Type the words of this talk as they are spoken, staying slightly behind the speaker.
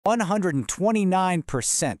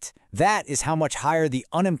129%. That is how much higher the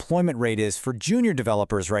unemployment rate is for junior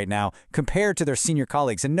developers right now compared to their senior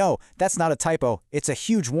colleagues. And no, that's not a typo. It's a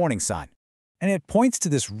huge warning sign. And it points to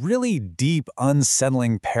this really deep,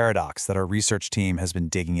 unsettling paradox that our research team has been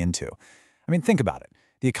digging into. I mean, think about it.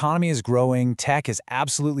 The economy is growing, tech is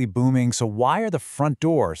absolutely booming, so why are the front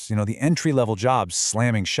doors, the entry-level jobs,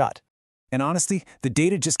 slamming shut? And honestly, the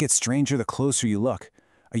data just gets stranger the closer you look.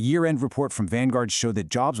 A year-end report from Vanguard showed that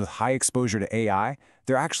jobs with high exposure to AI,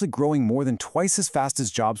 they're actually growing more than twice as fast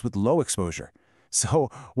as jobs with low exposure. So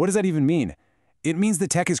what does that even mean? It means that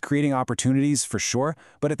tech is creating opportunities for sure,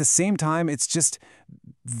 but at the same time, it's just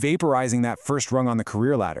vaporizing that first rung on the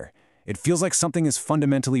career ladder. It feels like something is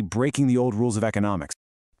fundamentally breaking the old rules of economics.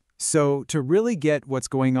 So to really get what's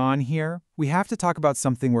going on here, we have to talk about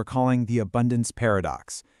something we're calling the abundance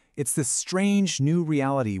paradox. It's this strange new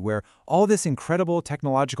reality where all this incredible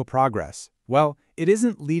technological progress, well, it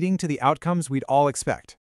isn't leading to the outcomes we'd all expect.